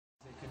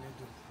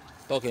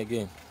Talk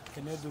again.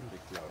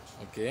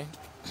 Okay.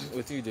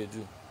 What do you do? You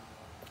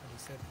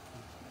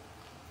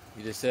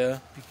dey Pikin.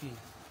 sell?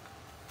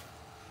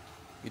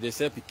 You dey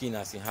sell pikin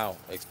as in how?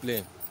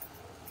 Explain.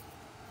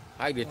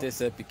 How you dey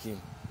sell pikin?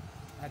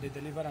 I dey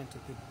deliver them to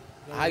people.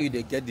 How you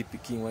dey get the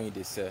pikin when you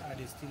dey sell? I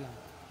dey steal them.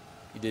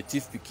 You dey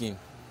thief pikin? Yes.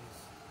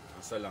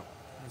 And sell them.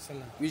 And sell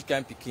them. Which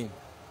kind pikin?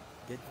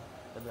 Get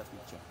that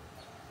picture.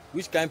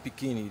 Which kind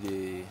pikin you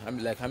dey?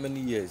 Like how many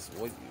years?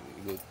 What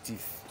you go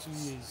thief? 2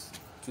 years.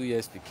 2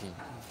 years pikin.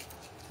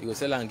 You go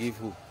sell and give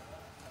who?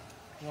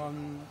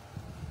 One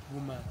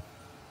woman.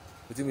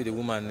 What do you mean the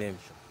woman name?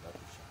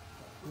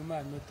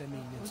 Woman no tell me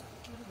name.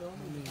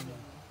 Only name.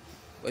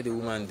 Where the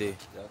woman dey?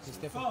 She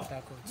stay for Port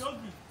Harcourt.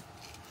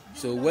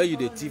 So where you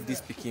dey thief this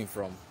pikin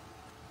from?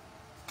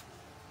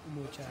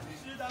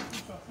 Umochala.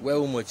 Where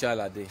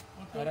Umochala dey?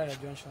 Arara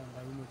Junction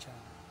by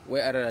Umochala.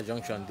 Where Arara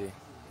Junction dey?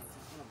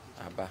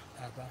 Aba.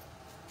 Aba.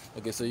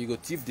 Okay, so you go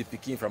thief the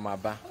pikin from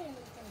Aba.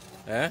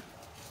 Eh?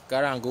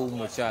 Carry and go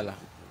Umochala.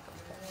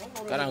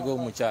 Carry and go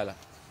Umochala.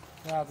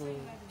 I go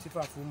thief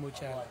her for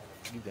Umochala.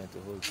 Give them to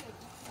hold. I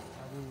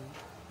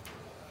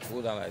go.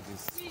 Hold on like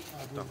this. I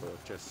go. Tap for your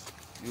chest.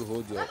 You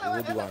hold one.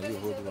 You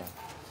hold one.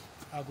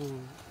 I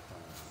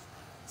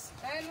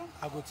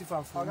go thief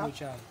her for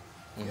Umochala.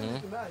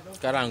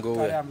 Carry and go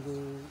Carry where? am go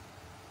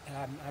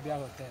Abia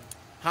Hotel.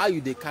 How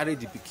you dey carry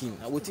the pikin?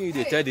 Wetin you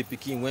dey tell the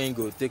pikin when he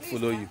go take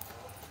follow you?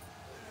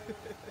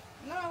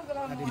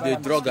 You dey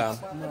drug am?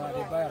 No, I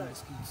dey buy am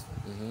biscuits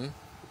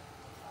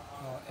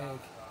or egg.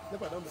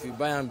 If you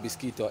buy am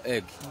biscuit or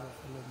egg,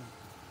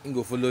 He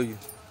go follow me. he go follow you.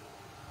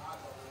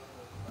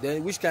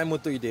 Then which kind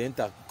motor you dey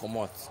enter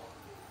comot?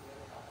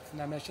 If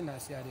na machine I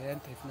see, I dey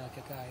enter. If na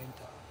keke, I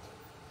enter.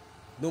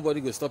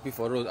 Nobody go stop you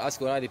for road ask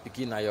whether the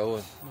pikin na your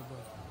own,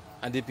 Nobody.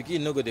 and the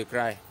pikin no go dey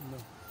cry. No.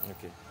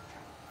 Okay.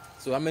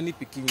 So how many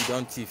pikin you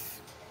don thief?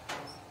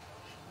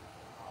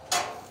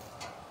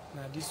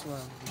 Now this one,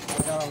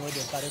 that one where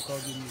they carry call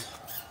give me. Na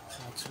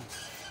 2.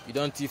 You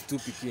don thief 2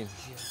 pikin.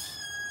 Yes.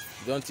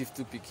 You don thief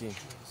 2 pikin.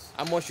 Yes.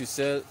 How much you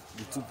sell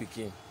the 2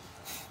 pikin?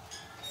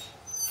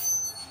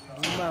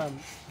 The woman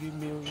give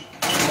me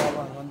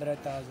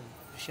 100,000.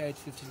 Share it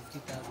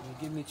 50,000.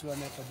 He give me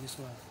 200 for this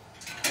one.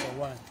 For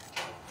one.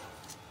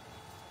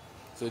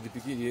 So the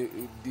pikin,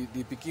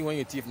 the pikin when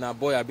you thief na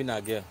boy abi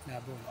na girl? Na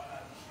boy.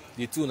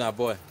 The 2 na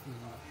boy.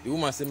 The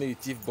woman say make you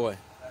thief boy.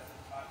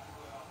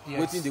 Yes.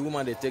 Wetin the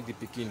woman dey take the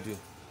pikin do?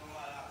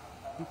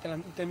 He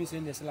tell me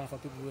saying they sell am for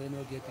people who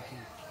no get pikin.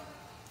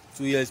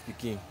 2 years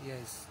pikin.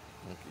 Yes.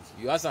 Okay.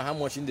 You ask am how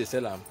much him dey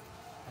sell am? I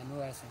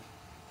know I say.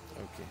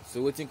 Okay.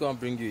 So wetin come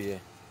bring you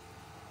here?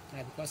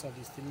 Na because of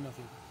the stealing of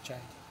a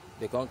child.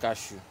 They come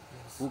catch you.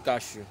 Yes. Who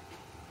catch you?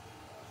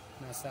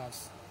 Na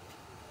SARS.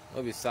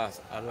 No be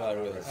SARS.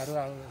 RORS.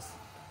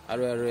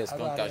 RORS.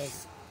 Come catch you.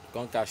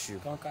 Come catch you.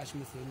 Come catch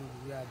me for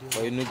Enugu. Where I dey.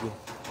 For Enugu.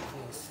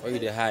 Yes. Where you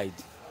dey hide?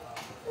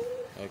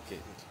 Okay.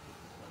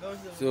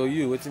 So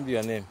you, wetin be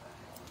your name?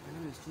 My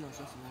name is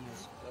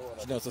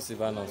Chinonso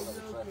Silvanus.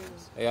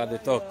 You are the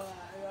talk.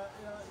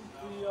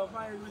 This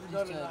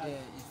child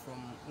there is from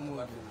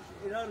Umodu.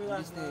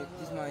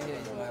 This man here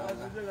is my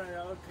oga.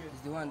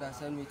 He's the one that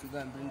sent me to go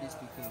and bring this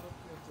pikin.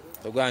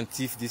 To go and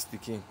thief this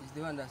pikin. He's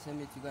the one that sent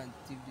me to go and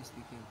thief this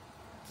pikin.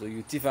 So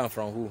you thief am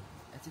from who?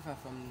 I thief her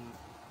from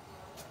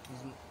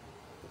his.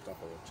 Tap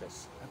for your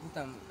chest. I put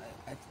him.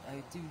 I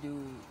thief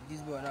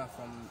this boy now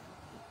from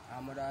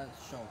our mother's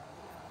shop.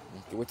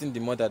 Okay. Wetin the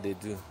mother dey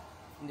do?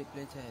 In the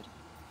plate head.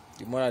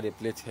 The mother dey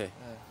plait hair.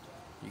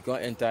 You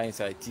can't enter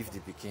inside thief the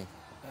pikin.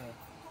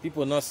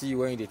 People not see you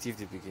when you dey thief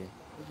the pikin.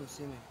 People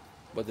see me.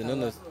 But they don't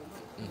know.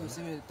 People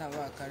see me the time when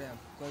I carry him.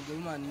 Because the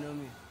woman know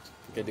me.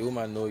 Okay, the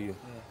woman know you.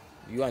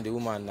 You and the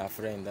woman are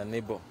friend and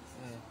neighbor.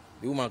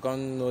 The woman can't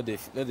know they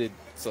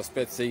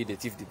suspect say you dey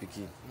thief the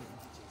pikin.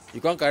 You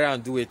can't carry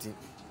and do it.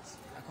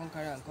 I can't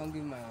carry and can't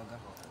give my oga.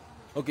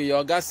 Okay,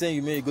 your oga saying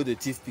you may go the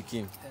thief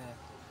pikin.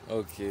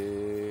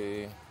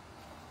 Okay.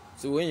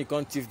 So when you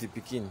can't thief the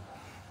pikin,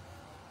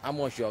 how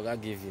much your oga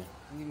give you?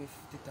 Give me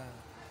 50,000.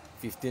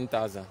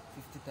 15,000.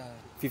 50,000.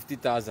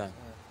 50,000.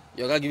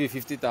 Your oga give you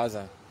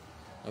 50,000.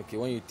 Okay,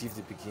 when you thief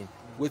the pikin,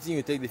 what thing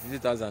you take the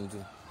 50,000 do?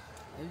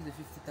 I use the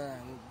 50,000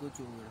 and go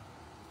to Owerri.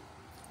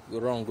 Go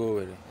wrong, go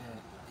with it.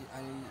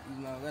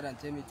 And my oga and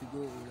tell me to go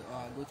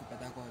or go to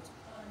Port Harcourt.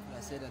 I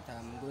said that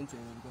I'm going to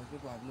Owerri because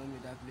people have known me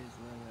that place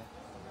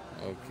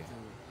well. Okay.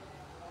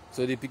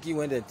 So the pikin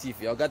when they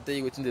thief, your oga tell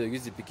you what they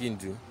use the pikin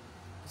do?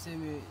 He say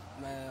me,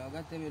 my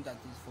oga tell me that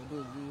it's for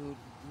those who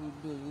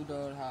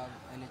don't have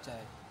any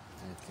child.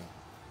 Okay.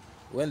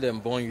 When them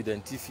born you,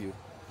 then thief you.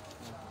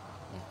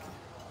 Okay.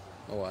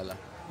 Oh voila.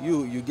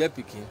 You get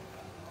pikin?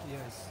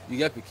 Yes. You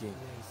get pikin?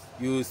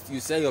 Yes. You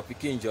sell your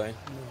pikin join?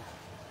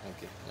 No.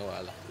 Okay. No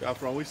voila. You are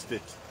from which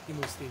state?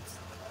 Imo State.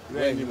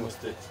 Where in Imo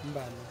State?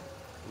 Mbano.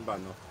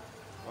 Mbano.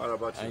 What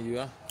about you? And you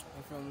are?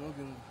 I'm from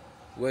Obingu.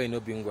 Where in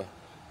Obingwa?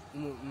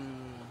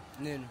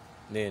 Nenu.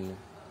 Nenu.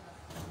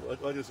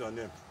 What is your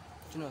name?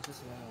 Chinonso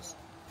Silvanus.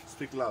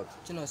 Speak loud.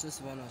 Chinonso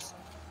Silvanus.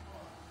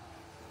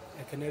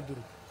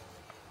 Ekeneduru.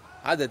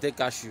 How they take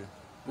cash you?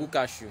 Who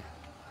cash you?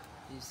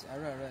 It's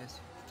RRS.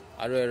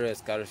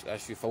 RRS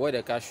cashew. For where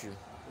they cashew?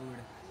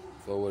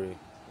 For worry.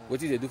 What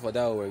did they do for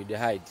that worry? They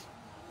hide.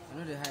 I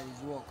know they hide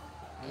is work.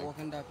 I'm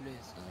working that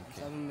place.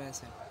 Okay. I'm 7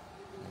 months.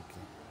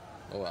 Okay.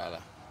 Oh,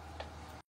 Allah.